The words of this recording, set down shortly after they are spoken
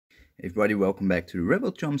Everybody, welcome back to the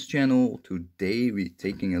Rebel Chums channel. Today we're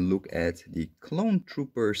taking a look at the Clone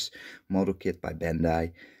Troopers model kit by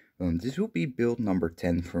Bandai. This will be build number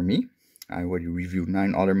 10 for me. I already reviewed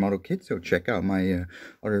 9 other model kits, so check out my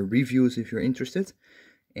other reviews if you're interested.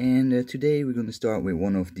 And today we're going to start with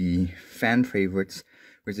one of the fan favorites,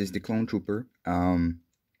 which is the Clone Trooper.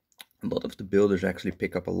 A lot of the builders actually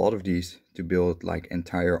pick up a lot of these to build like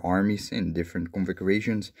entire armies in different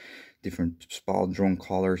configurations, different squadron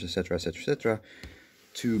colors, etc, etc, etc,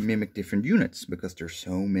 to mimic different units, because there's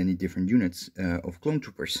so many different units of Clone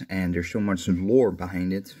Troopers, and there's so much lore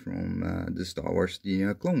behind it from the Star Wars,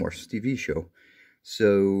 the Clone Wars TV show.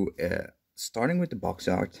 So starting with the box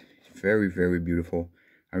art, very, very beautiful.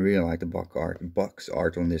 I really like the box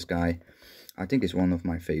art on this guy. I think it's one of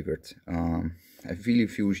my favorites. It really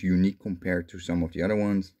feels unique compared to some of the other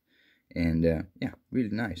ones, and yeah, really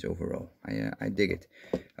nice overall. I dig it.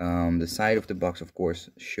 The side of the box, of course,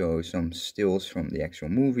 shows some stills from the actual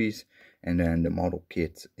movies, and then the model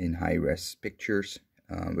kit in high-res pictures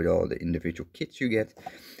with all the individual kits you get,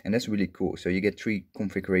 and that's really cool. So you get 3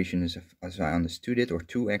 configurations, as I understood it, or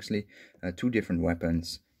 2 actually, 2 different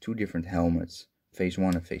weapons, 2 different helmets, phase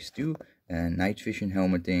 1 and phase 2, and night vision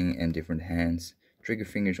helmeting, and different hands, trigger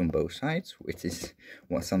fingers on both sides, which is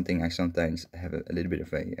something I sometimes have a little bit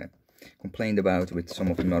of a complaint about with some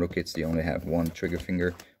of the model kits. They only have 1 trigger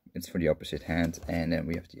finger, it's for the opposite hand. And then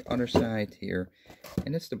we have the other side here,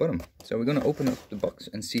 and that's the bottom. So we're going to open up the box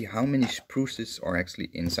and see how many spruces are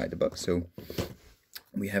actually inside the box, so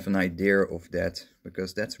we have an idea of that,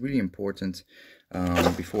 because that's really important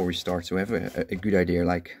before we start. So we have a good idea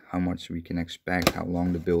like how much we can expect, how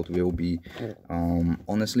long the build will be.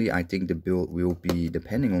 Honestly, I think the build will be,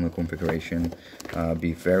 depending on the configuration,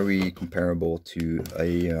 be very comparable to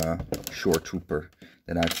a short trooper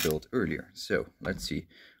that I built earlier. So let's see.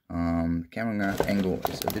 Camera angle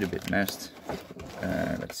is a little bit messed.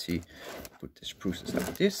 Let's see. Put the spruces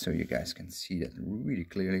like this so you guys can see that really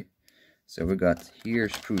clearly. So we got here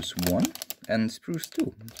spruce 1 and spruce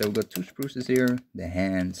 2. So we got 2 spruces here, the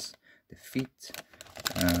hands, the feet,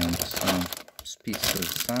 some pieces to the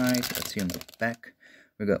side. Let's see on the back.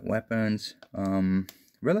 We got weapons,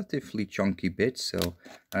 relatively chunky bits, so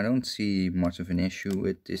I don't see much of an issue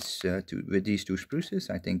with this with these 2 spruces.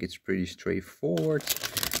 I think it's pretty straightforward.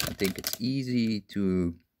 I think it's easy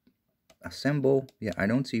to assemble. Yeah, I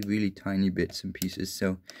don't see really tiny bits and pieces,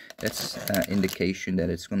 so that's indication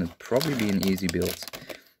that it's going to probably be an easy build.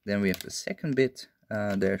 Then we have the second bit.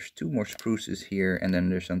 There's 2 more spruces here, and then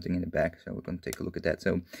there's something in the back, so we're going to take a look at that.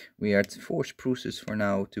 So we are at 4 spruces for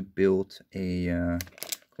now to build a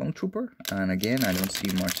Clone Trooper, and again, I don't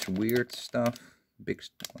see much weird stuff, big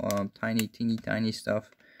teeny tiny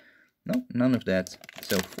stuff. No, none of that.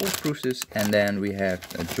 So 4 spruces, and then we have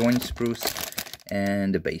a joint spruce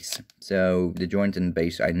and the base. So the joint and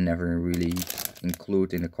base I never really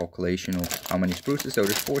include in the calculation of how many spruces. So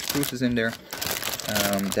there's 4 spruces in there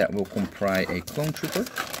that will comprise a Clone Trooper.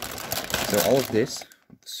 So all of this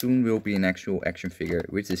soon will be an actual action figure,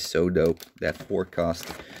 which is so dope. That forecast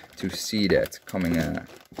to see that coming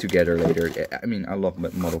together later. I mean, I love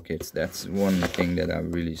model kits. That's one thing that I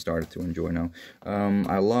really started to enjoy now.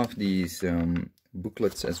 I love these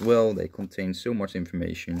booklets as well. They contain so much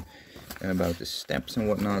information about the steps and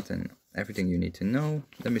whatnot, and everything you need to know.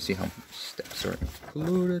 Let me see how many steps are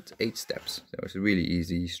included. 8 steps. So it's a really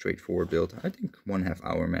easy, straightforward build. I think 1/2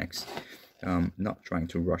 hour max. Not trying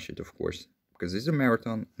to rush it, of course, because it's a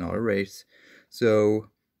marathon, not a race. So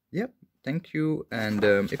yep, thank you. And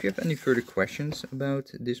if you have any further questions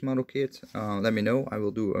about this model kit, let me know. I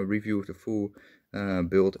will do a review of the full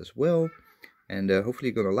build as well. And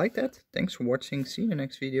hopefully you're gonna like that. Thanks for watching. See you in the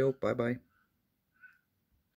next video. Bye bye.